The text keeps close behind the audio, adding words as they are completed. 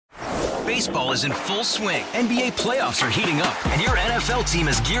Baseball is in full swing. NBA playoffs are heating up, and your NFL team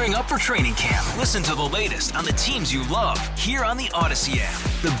is gearing up for training camp. Listen to the latest on the teams you love here on the Odyssey app.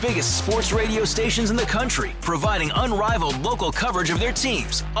 The biggest sports radio stations in the country, providing unrivaled local coverage of their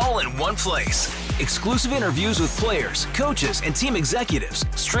teams, all in one place. Exclusive interviews with players, coaches, and team executives,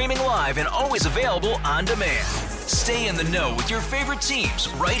 streaming live and always available on demand. Stay in the know with your favorite teams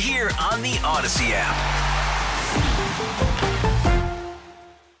right here on the Odyssey app.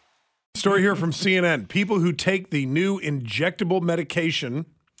 Story here from CNN. People who take the new injectable medication,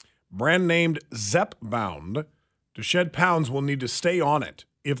 brand named Zepbound, to shed pounds will need to stay on it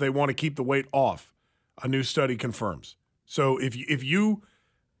if they want to keep the weight off, a new study confirms. So if you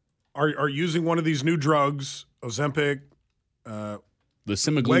are using one of these new drugs, Ozempic, the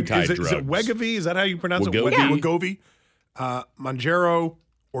semaglutide drugs. Is it Wegovy? Is that how you pronounce it? Wegovy, Mounjaro,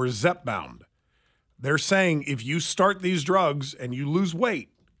 or Zepbound. They're saying if you start these drugs and you lose weight,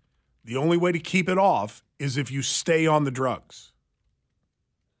 the only way to keep it off is if you stay on the drugs.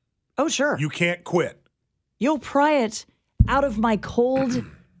 Oh, sure. You can't quit. You'll pry it out of my cold,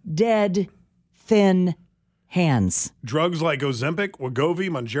 dead, thin hands. Drugs like Ozempic, Wegovy,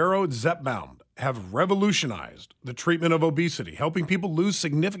 Mounjaro, and Zepbound have revolutionized the treatment of obesity, helping people lose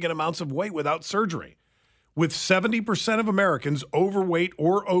significant amounts of weight without surgery. With 70% of Americans overweight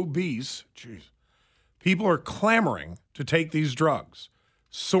or obese, people are clamoring to take these drugs.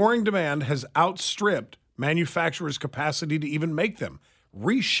 Soaring demand has outstripped manufacturers' capacity to even make them,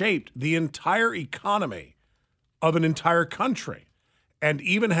 reshaped the entire economy of an entire country, and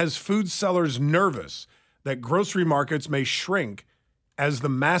even has food sellers nervous that grocery markets may shrink as the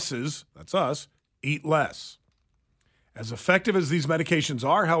masses, that's us, eat less. As effective as these medications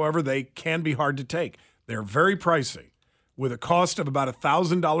are, however, they can be hard to take. They're very pricey, with a cost of about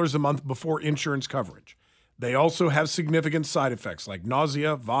 $1,000 a month before insurance coverage. They also have significant side effects like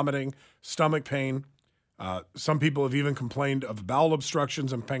nausea, vomiting, stomach pain. Some people have even complained of bowel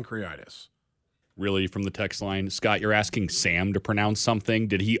obstructions and pancreatitis. Really, from the text line, Scott, you're asking Sam to pronounce something.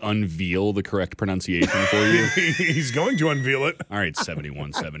 Did he unveil the correct pronunciation for you? He's going to unveil it. All right,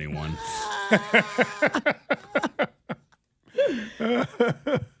 7171.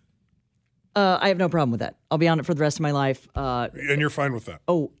 I have no problem with that. I'll be on it for the rest of my life. And you're fine with that?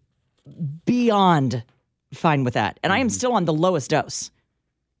 Oh, beyond fine with that. And I am still on the lowest dose.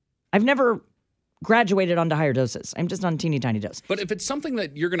 I've never graduated onto higher doses. I'm just on a teeny tiny dose. But if it's something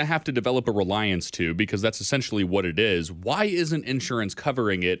that you're going to have to develop a reliance to, because that's essentially what it is, why isn't insurance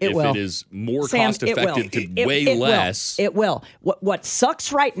covering it if it is more cost effective to weigh less? It will. What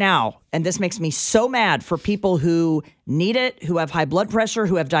sucks right now, and this makes me so mad for people who need it, who have high blood pressure,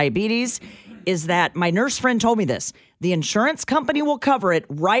 who have diabetes, is that my nurse friend told me this. The insurance company will cover it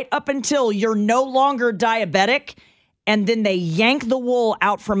right up until you're no longer diabetic, and then they yank the wool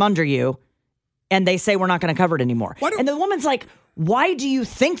out from under you, and they say, we're not going to cover it anymore. And the woman's like, why do you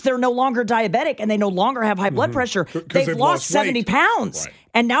think they're no longer diabetic and they no longer have high blood pressure? They've lost 70 pounds. Right.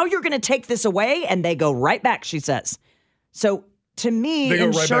 And now you're going to take this away, and they go right back, she says. So to me, they go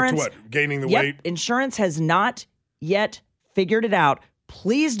right back to what? Gaining the weight? Insurance has not yet figured it out.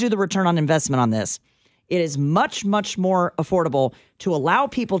 Please do the return on investment on this. It is much, much more affordable to allow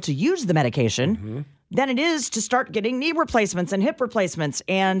people to use the medication than it is to start getting knee replacements and hip replacements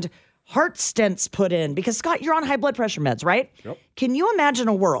and heart stents put in. Because, Scott, you're on high blood pressure meds, right? Yep. Can you imagine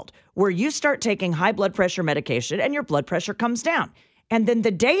a world where you start taking high blood pressure medication and your blood pressure comes down? And then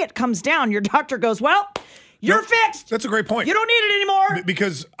the day it comes down, your doctor goes, well, you're fixed. That's a great point. You don't need it anymore.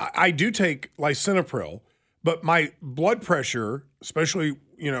 Because I do take lisinopril, but my blood pressure, especially,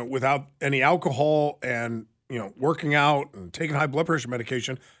 without any alcohol and, working out and taking high blood pressure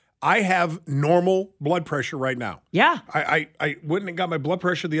medication, I have normal blood pressure right now. Yeah. I went and got my blood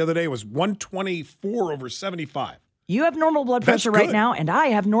pressure the other day. It was 124/75. You have normal blood pressure right now, and I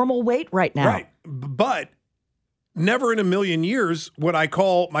have normal weight right now. Right. But never in a million years would I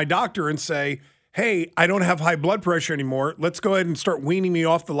call my doctor and say, hey, I don't have high blood pressure anymore. Let's go ahead and start weaning me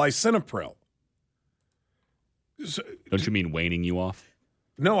off the lisinopril. So, don't you mean waning you off?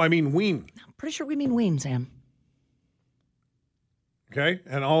 No, I mean wean. I'm pretty sure we mean wean, Sam. Okay,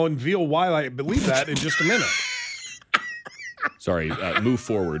 and I'll unveil why I believe that in just a minute. Sorry, move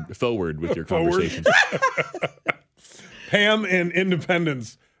forward with your conversation. Pam in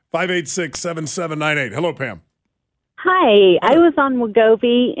Independence, 586-7798. Hello, Pam. Hi, I was on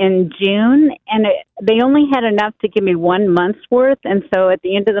Wegovy in June, and they only had enough to give me 1 month's worth, and so at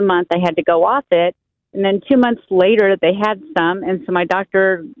the end of the month, I had to go off it. And then 2 months later, they had some, and so my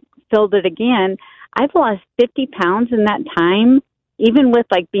doctor filled it again. I've lost 50 pounds in that time, even with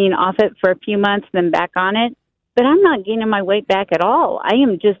being off it for a few months, then back on it. but I'm not gaining my weight back at all. I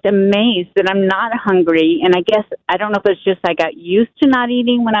am just amazed that I'm not hungry. And I guess, I don't know if it's just I got used to not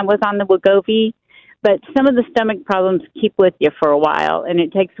eating when I was on the Wegovy, but some of the stomach problems keep with you for a while, and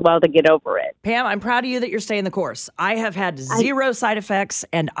it takes a while to get over it. Pam, I'm proud of you that you're staying the course. I have had zero side effects,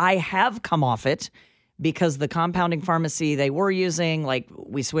 and I have come off it because the compounding pharmacy they were using, like,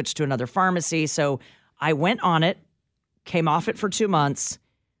 we switched to another pharmacy. So I went on it, came off it for 2 months.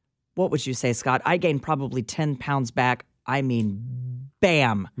 What would you say, Scott? I gained probably 10 pounds back. I mean,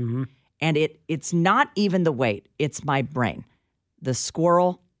 bam. Mm-hmm. And it's not even the weight. It's my brain. The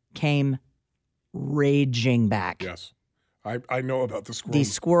squirrel came raging back. Yes. I know about the squirrel. The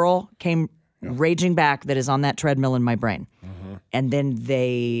squirrel came raging back that is on that treadmill in my brain. Mm-hmm. And then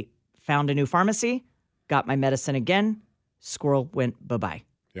they found a new pharmacy, got my medicine again. Squirrel went bye-bye.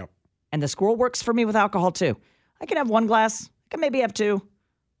 Yep. And the squirrel works for me with alcohol, too. I can have 1 glass. I can maybe have 2.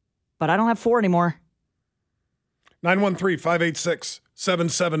 But I don't have 4 anymore.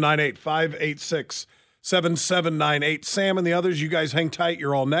 913-586-7798. 586-7798. Sam and the others, you guys hang tight.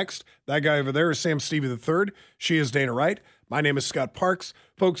 You're all next. That guy over there is Sam Stevie III. She is Dana Wright. My name is Scott Parks.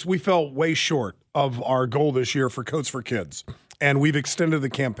 Folks, we fell way short of our goal this year for Coats for Kids. And we've extended the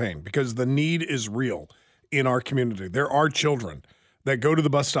campaign because the need is real in our community. There are children that go to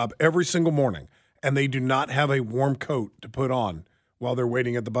the bus stop every single morning and they do not have a warm coat to put on while they're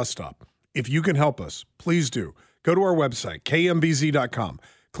waiting at the bus stop. If you can help us, please do. Go to our website, kmbz.com.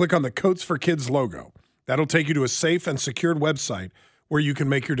 Click on the Coats for Kids logo. That'll take you to a safe and secured website where you can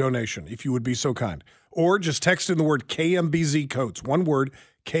make your donation, if you would be so kind. Or just text in the word KMBZ Coats, one word,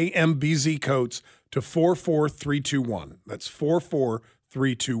 KMBZ Coats, to 44321. That's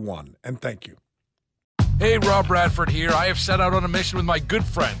 44321. And thank you. Hey, Rob Bradford here. I have set out on a mission with my good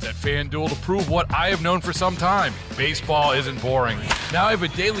friends at FanDuel to prove what I have known for some time. Baseball isn't boring. Now I have a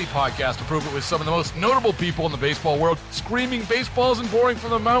daily podcast to prove it with some of the most notable people in the baseball world, screaming baseball isn't boring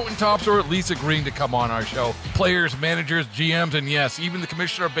from the mountaintops, or at least agreeing to come on our show. Players, managers, GMs, and yes, even the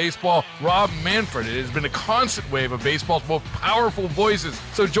commissioner of baseball, Rob Manfred. It has been a constant wave of baseball's most powerful voices.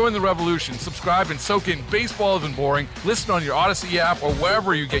 So join the revolution. Subscribe and soak in Baseball Isn't Boring. Listen on your Odyssey app or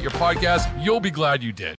wherever you get your podcasts. You'll be glad you did.